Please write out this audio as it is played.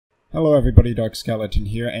Hello everybody, Dark Skeleton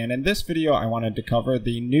here, and in this video I wanted to cover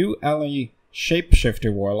the new LE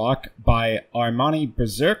Shapeshifter Warlock by Armani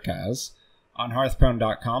Berserkaz on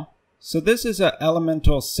Hearthprone.com. So this is a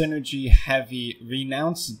elemental synergy heavy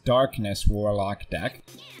Renounce Darkness Warlock deck,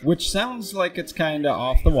 which sounds like it's kinda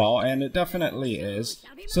off the wall, and it definitely is.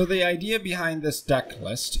 So the idea behind this deck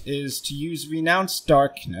list is to use Renounce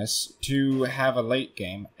Darkness to have a late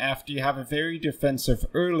game after you have a very defensive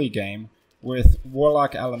early game with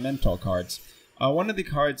Warlock Elemental cards. One of the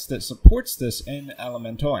cards that supports this in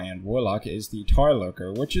Elemental and Warlock is the Tar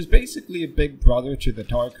Lurker, which is basically a big brother to the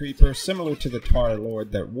Tar Creeper, similar to the Tar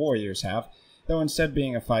Lord that Warriors have, though instead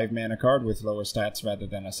being a 5-mana card with lower stats rather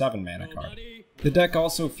than a 7-mana card. The deck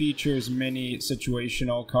also features many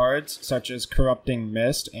situational cards, such as Corrupting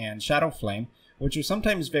Mist and Shadow Flame, which are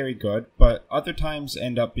sometimes very good, but other times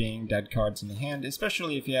end up being dead cards in the hand,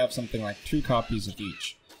 especially if you have something like 2 copies of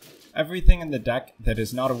each. Everything in the deck that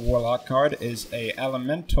is not a Warlock card is a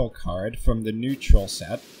Elemental card from the neutral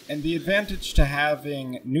set, and the advantage to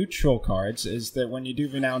having neutral cards is that when you do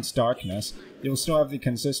Renounce Darkness, you'll still have the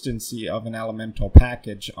consistency of an Elemental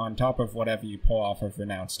package on top of whatever you pull off of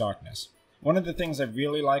Renounce Darkness. One of the things I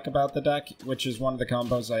really like about the deck, which is one of the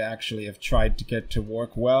combos I actually have tried to get to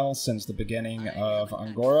work well since the beginning of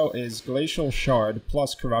Ungoro, is Glacial Shard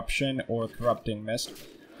plus Corruption or Corrupting Mist,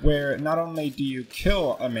 where not only do you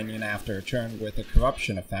kill a minion after a turn with a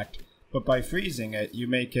corruption effect, but by freezing it, you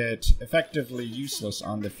make it effectively useless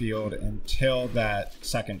on the field until that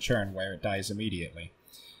second turn where it dies immediately.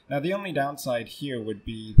 Now the only downside here would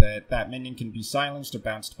be that that minion can be silenced or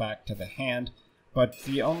bounced back to the hand, but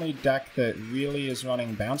the only deck that really is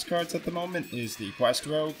running bounce cards at the moment is the Quest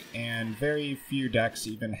Rogue, and very few decks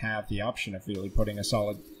even have the option of really putting a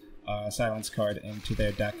solid silence card into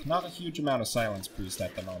their deck. Not a huge amount of silence boost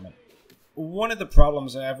at the moment. One of the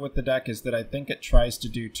problems I have with the deck is that I think it tries to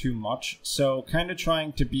do too much, so kind of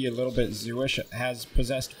trying to be a little bit Zoo-ish. It has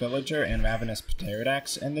Possessed Villager and Ravenous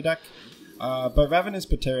Pterodax in the deck, but Ravenous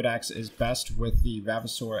Pterodax is best with the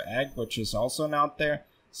Ravasaur Egg, which is also not there,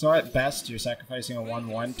 so at best you're sacrificing a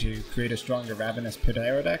 1/1 to create a stronger Ravenous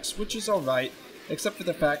Pterodax, which is alright, except for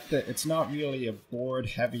the fact that it's not really a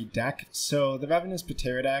board-heavy deck, so the Ravenous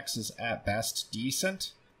Pterodax is at best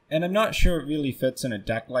decent, and I'm not sure it really fits in a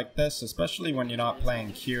deck like this, especially when you're not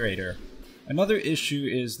playing Curator. Another issue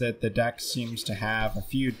is that the deck seems to have a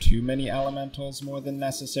few too many elementals more than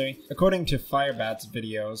necessary. According to Firebat's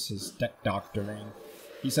videos, his deck doctoring,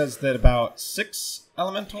 he says that about 6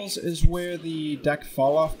 elementals is where the deck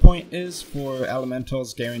fall-off point is for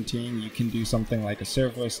elementals, guaranteeing you can do something like a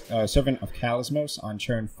Servant of Kalismos on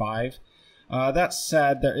turn 5. That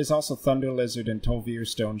said, there is also Thunder Lizard and Tolvir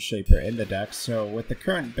Stoneshaper in the deck, so with the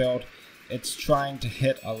current build, it's trying to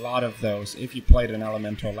hit a lot of those if you played an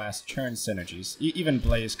elemental last turn synergies, even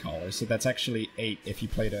Blaze Caller, so that's actually 8 if you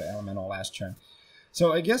played an elemental last turn.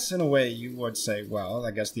 So I guess in a way you would say, well,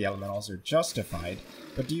 I guess the elementals are justified,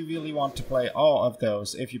 but do you really want to play all of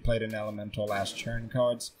those if you played an elemental last turn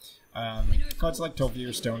cards? Cards like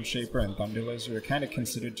Tolvir Stoneshaper and Thunder Lizard are kind of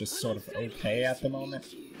considered just sort of okay at the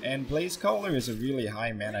moment, and Blaze Caller is a really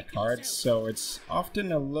high mana card, so it's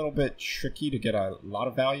often a little bit tricky to get a lot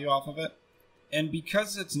of value off of it. And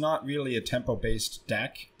because it's not really a tempo-based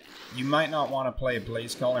deck, you might not want to play a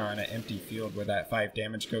Blaze Caller on an empty field where that 5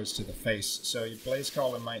 damage goes to the face, so your Blaze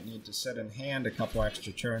Caller might need to sit in hand a couple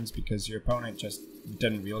extra turns because your opponent just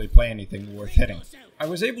didn't really play anything worth hitting. I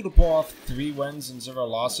was able to pull off 3 wins and 0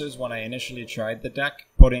 losses when I initially tried the deck,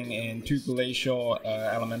 putting in 2 Glacial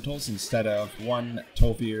Elementals instead of 1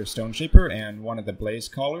 Tolvir Stoneshaper and 1 of the Blaze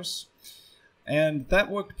Callers, and that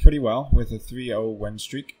worked pretty well with a 3-0 win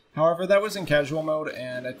streak. However, that was in casual mode,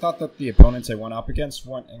 and I thought that the opponents I went up against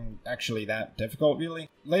weren't actually that difficult, really.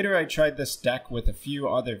 Later, I tried this deck with a few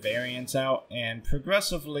other variants out, and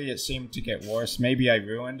progressively it seemed to get worse. Maybe I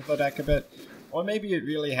ruined the deck a bit, or maybe it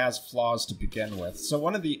really has flaws to begin with. So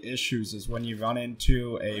one of the issues is when you run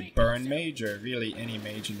into a burn mage, or really any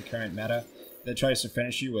mage in the current meta, that tries to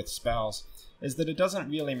finish you with spells, is that it doesn't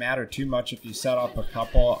really matter too much if you set up a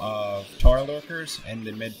couple of Tar Lurkers in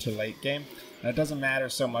the mid to late game. Now, it doesn't matter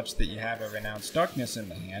so much that you have a Renounce Darkness in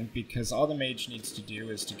the hand, because all the mage needs to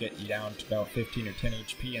do is to get you down to about 15 or 10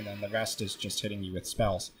 HP, and then the rest is just hitting you with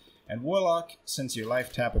spells. And Warlock, since your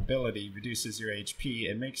life tap ability reduces your HP,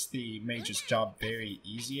 it makes the mage's job very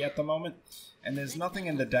easy at the moment, and there's nothing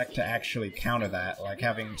in the deck to actually counter that, like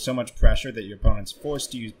having so much pressure that your opponent's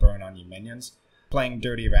forced to use burn on your minions. playing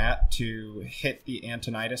Dirty Rat to hit the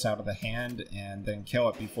Antonidas out of the hand and then kill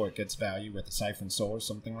it before it gets value with a Siphon Soul or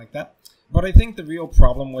something like that. But I think the real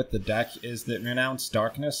problem with the deck is that Renounce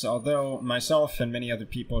Darkness, although myself and many other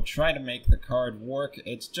people try to make the card work,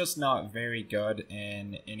 it's just not very good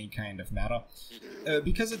in any kind of meta.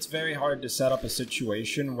 Because it's very hard to set up a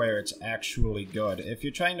situation where it's actually good. If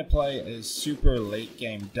you're trying to play a super late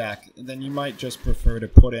game deck, then you might just prefer to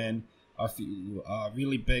put in a few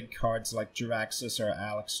really big cards like Jiraxis or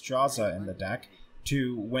Alexstrasza in the deck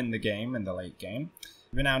to win the game in the late game.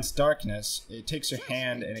 Renounce Darkness, it takes your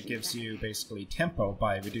hand and it gives you basically tempo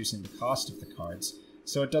by reducing the cost of the cards,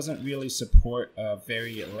 so it doesn't really support a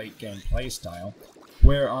very late game playstyle.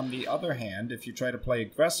 Where on the other hand, if you try to play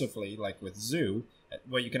aggressively, like with Zoo,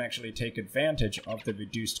 where you can actually take advantage of the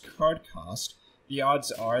reduced card cost, the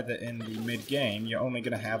odds are that in the mid-game, you're only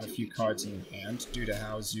going to have a few cards in your hand due to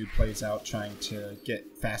how Zoo plays out trying to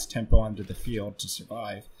get fast tempo onto the field to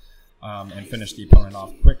survive and finish the opponent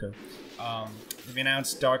off quicker. The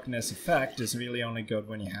Renounce Darkness effect is really only good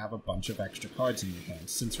when you have a bunch of extra cards in your hand,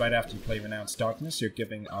 since right after you play Renounce Darkness, you're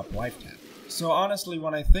giving up life tap. So honestly,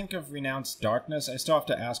 when I think of Renounce Darkness, I still have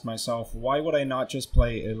to ask myself, why would I not just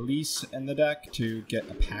play Elise in the deck to get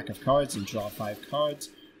a pack of cards and draw 5 cards?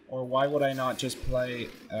 Or why would I not just play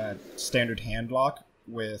a standard hand lock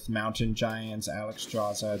with Mountain Giants,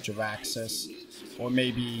 Alexstrasza, Jiraxis, or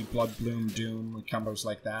maybe Bloodbloom Doom, combos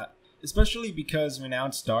like that? Especially because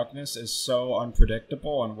Renounce Darkness is so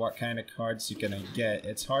unpredictable on what kind of cards you're gonna get.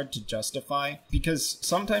 It's hard to justify, because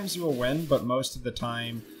sometimes you will win, but most of the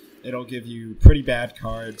time it'll give you pretty bad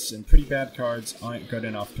cards, and pretty bad cards aren't good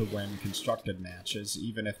enough to win constructed matches,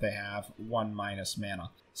 even if they have 1- mana.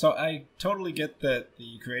 So I totally get that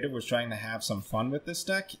the creator was trying to have some fun with this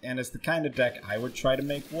deck, and it's the kind of deck I would try to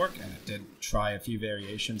make work, and I did try a few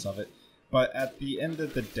variations of it. But at the end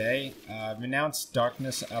of the day, Renounce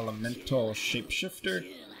Darkness Elemental Shapeshifter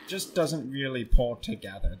just doesn't really pull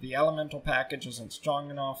together. The Elemental package isn't strong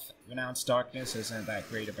enough, Renounce Darkness isn't that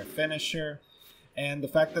great of a finisher, and the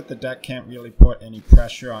fact that the deck can't really put any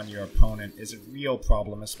pressure on your opponent is a real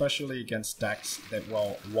problem, especially against decks that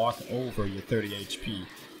will walk over your 30 HP,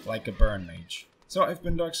 like a Burn Mage. So I've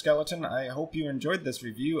been Dark Skeleton. I hope you enjoyed this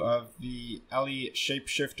review of the Ellie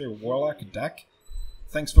Shapeshifter Warlock deck.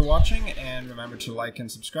 Thanks for watching, and remember to like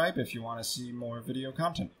and subscribe if you want to see more video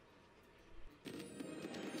content.